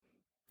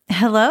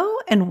Hello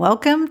and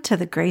welcome to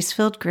the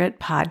Grace-Filled Grit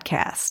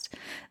podcast.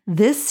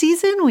 This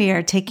season, we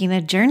are taking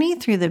a journey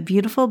through the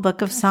beautiful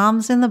book of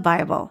Psalms in the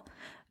Bible.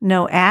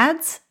 No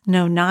ads,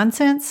 no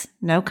nonsense,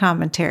 no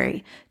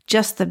commentary,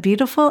 just the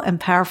beautiful and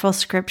powerful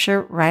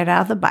scripture right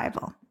out of the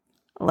Bible.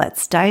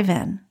 Let's dive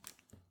in.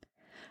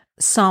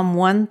 Psalm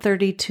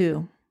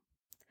 132.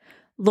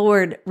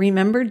 Lord,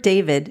 remember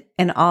David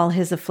and all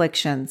his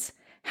afflictions,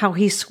 how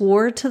he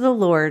swore to the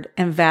Lord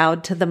and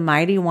vowed to the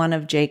Mighty One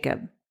of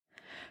Jacob.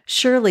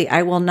 Surely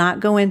I will not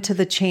go into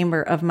the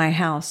chamber of my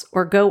house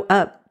or go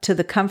up to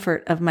the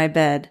comfort of my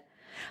bed.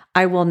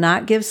 I will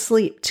not give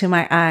sleep to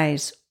my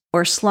eyes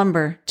or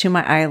slumber to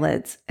my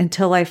eyelids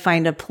until I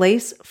find a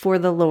place for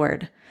the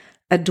Lord,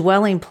 a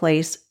dwelling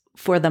place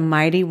for the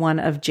Mighty One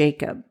of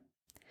Jacob.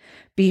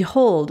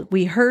 Behold,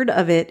 we heard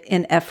of it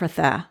in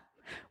Ephrathah.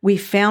 We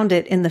found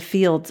it in the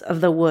fields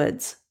of the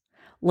woods.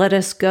 Let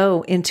us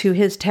go into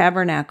his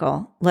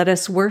tabernacle. Let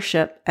us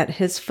worship at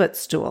his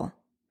footstool.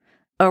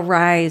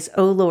 Arise,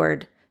 O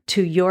Lord,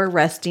 to your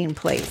resting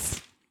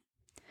place.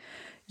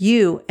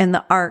 You and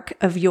the ark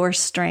of your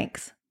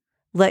strength.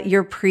 Let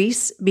your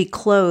priests be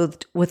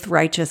clothed with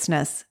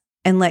righteousness,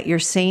 and let your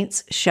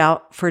saints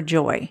shout for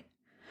joy.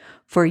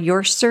 For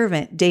your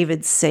servant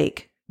David's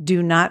sake,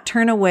 do not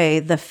turn away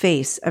the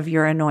face of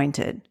your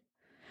anointed.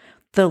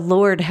 The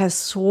Lord has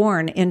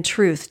sworn in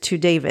truth to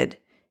David.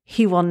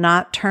 He will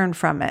not turn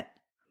from it.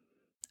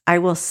 I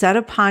will set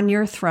upon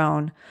your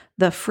throne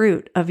the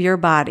fruit of your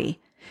body,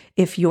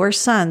 if your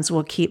sons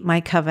will keep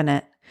my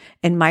covenant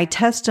and my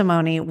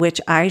testimony which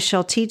I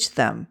shall teach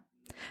them.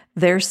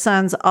 Their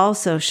sons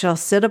also shall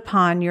sit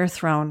upon your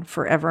throne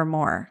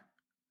forevermore.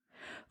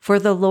 For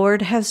the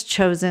Lord has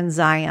chosen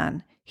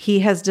Zion. He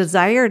has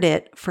desired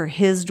it for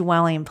his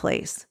dwelling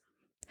place.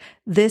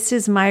 This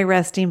is my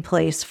resting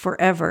place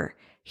forever.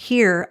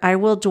 Here I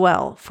will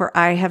dwell, for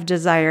I have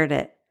desired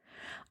it.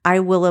 I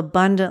will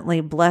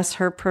abundantly bless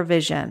her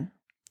provision.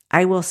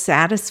 I will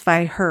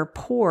satisfy her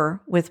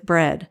poor with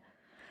bread.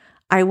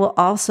 I will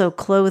also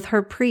clothe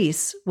her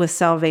priests with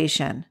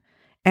salvation,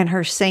 and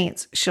her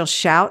saints shall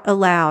shout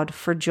aloud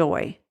for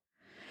joy.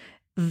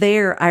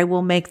 There I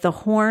will make the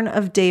horn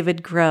of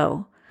David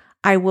grow.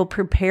 I will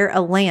prepare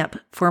a lamp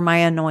for my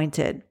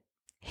anointed.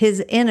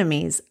 His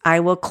enemies I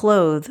will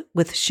clothe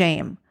with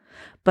shame,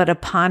 but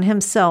upon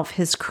himself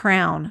his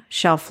crown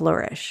shall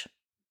flourish.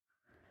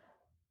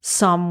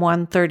 Psalm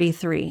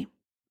 133.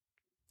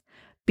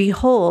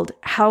 Behold,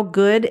 how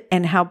good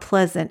and how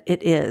pleasant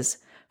it is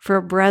for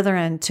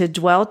brethren to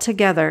dwell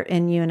together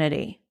in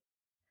unity.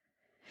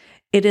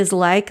 It is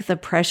like the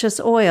precious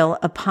oil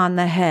upon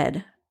the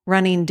head,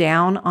 running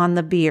down on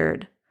the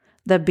beard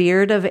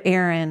of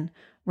Aaron,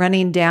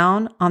 running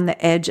down on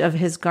the edge of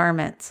his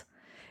garments.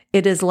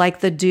 It is like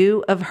the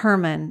dew of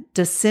Hermon,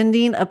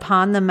 descending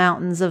upon the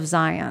mountains of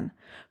Zion,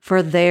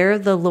 for there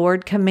the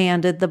Lord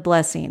commanded the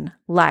blessing,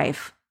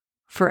 life,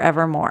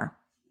 forevermore.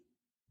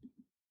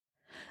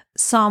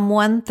 Psalm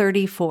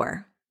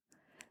 134.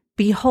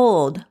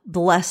 Behold,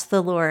 bless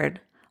the Lord,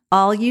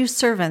 all you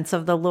servants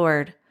of the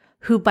Lord,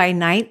 who by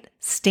night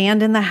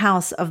stand in the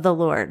house of the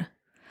Lord.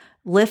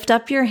 Lift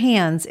up your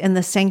hands in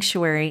the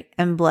sanctuary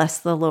and bless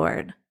the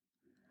Lord.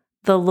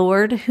 The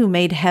Lord who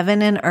made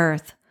heaven and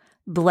earth,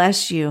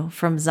 bless you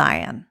from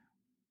Zion.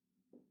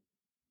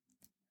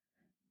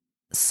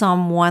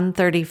 Psalm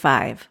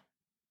 135.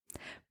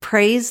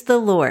 Praise the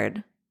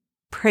Lord.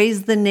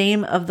 Praise the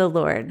name of the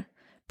Lord.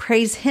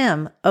 Praise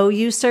him, O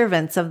you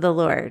servants of the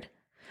Lord.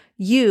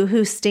 You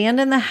who stand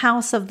in the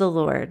house of the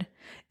Lord,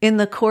 in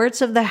the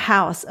courts of the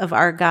house of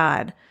our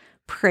God,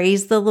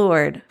 praise the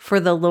Lord, for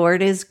the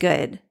Lord is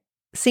good.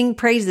 Sing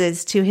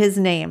praises to his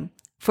name,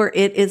 for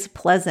it is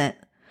pleasant.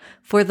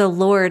 For the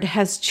Lord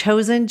has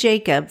chosen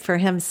Jacob for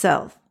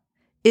himself,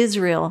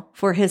 Israel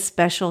for his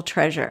special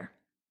treasure.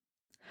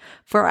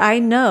 For I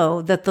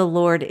know that the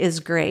Lord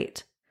is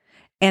great,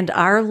 and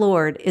our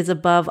Lord is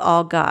above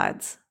all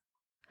gods.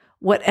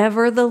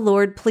 Whatever the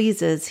Lord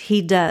pleases,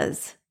 he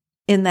does,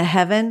 in the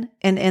heaven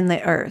and in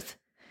the earth,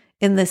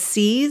 in the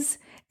seas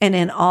and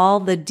in all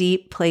the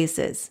deep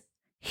places.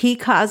 He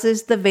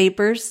causes the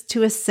vapors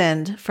to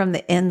ascend from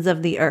the ends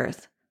of the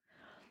earth.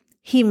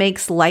 He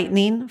makes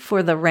lightning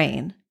for the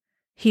rain.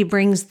 He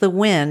brings the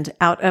wind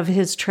out of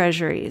his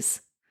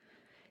treasuries.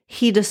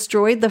 He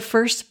destroyed the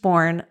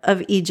firstborn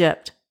of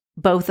Egypt,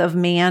 both of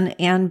man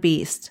and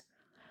beast.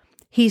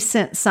 He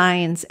sent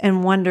signs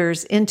and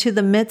wonders into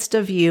the midst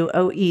of you,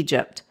 O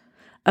Egypt,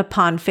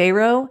 upon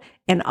Pharaoh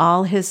and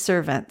all his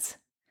servants.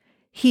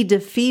 He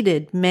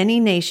defeated many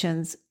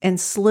nations and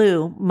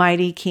slew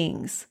mighty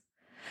kings.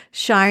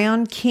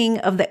 Sihon, king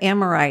of the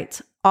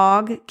Amorites,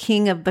 Og,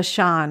 king of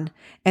Bashan,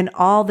 and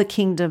all the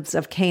kingdoms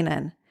of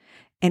Canaan,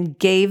 and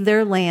gave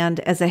their land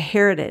as a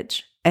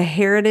heritage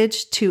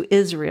to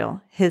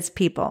Israel, his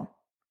people.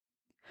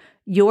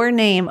 Your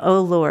name, O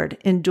Lord,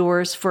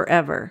 endures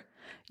forever.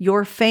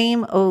 Your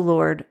fame, O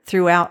Lord,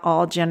 throughout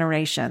all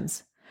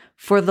generations.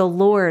 For the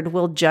Lord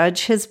will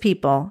judge his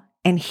people,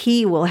 and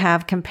he will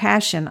have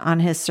compassion on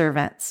his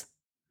servants.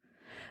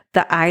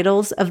 The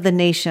idols of the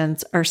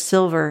nations are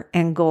silver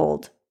and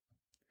gold,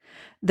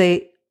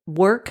 the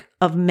work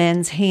of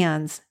men's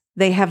hands.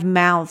 They have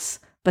mouths,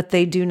 but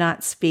they do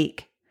not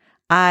speak.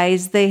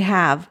 Eyes they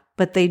have,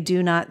 but they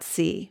do not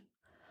see.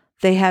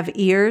 They have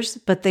ears,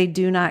 but they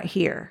do not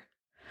hear.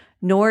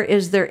 Nor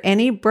is there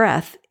any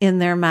breath in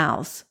their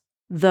mouths.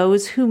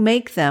 Those who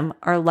make them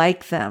are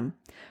like them.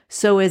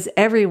 So is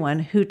everyone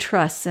who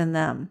trusts in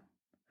them.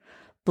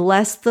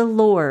 Bless the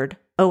Lord,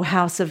 O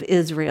house of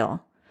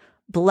Israel.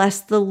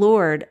 Bless the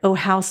Lord, O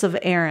house of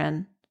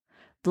Aaron.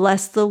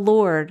 Bless the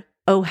Lord,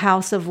 O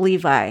house of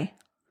Levi.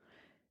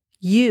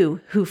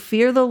 You who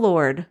fear the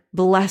Lord,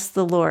 bless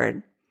the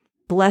Lord.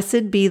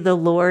 Blessed be the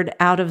Lord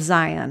out of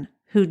Zion,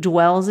 who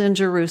dwells in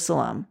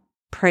Jerusalem.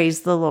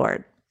 Praise the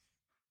Lord.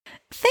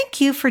 Thank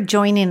you for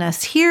joining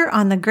us here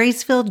on the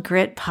Grace-Filled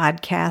Grit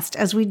podcast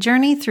as we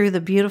journey through the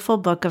beautiful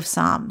book of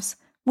Psalms.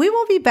 We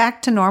will be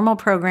back to normal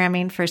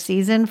programming for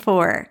season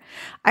 4.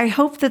 I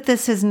hope that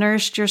this has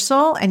nourished your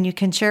soul and you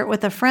can share it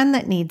with a friend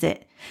that needs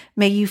it.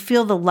 May you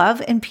feel the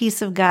love and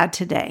peace of God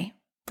today.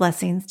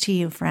 Blessings to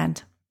you,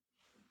 friend.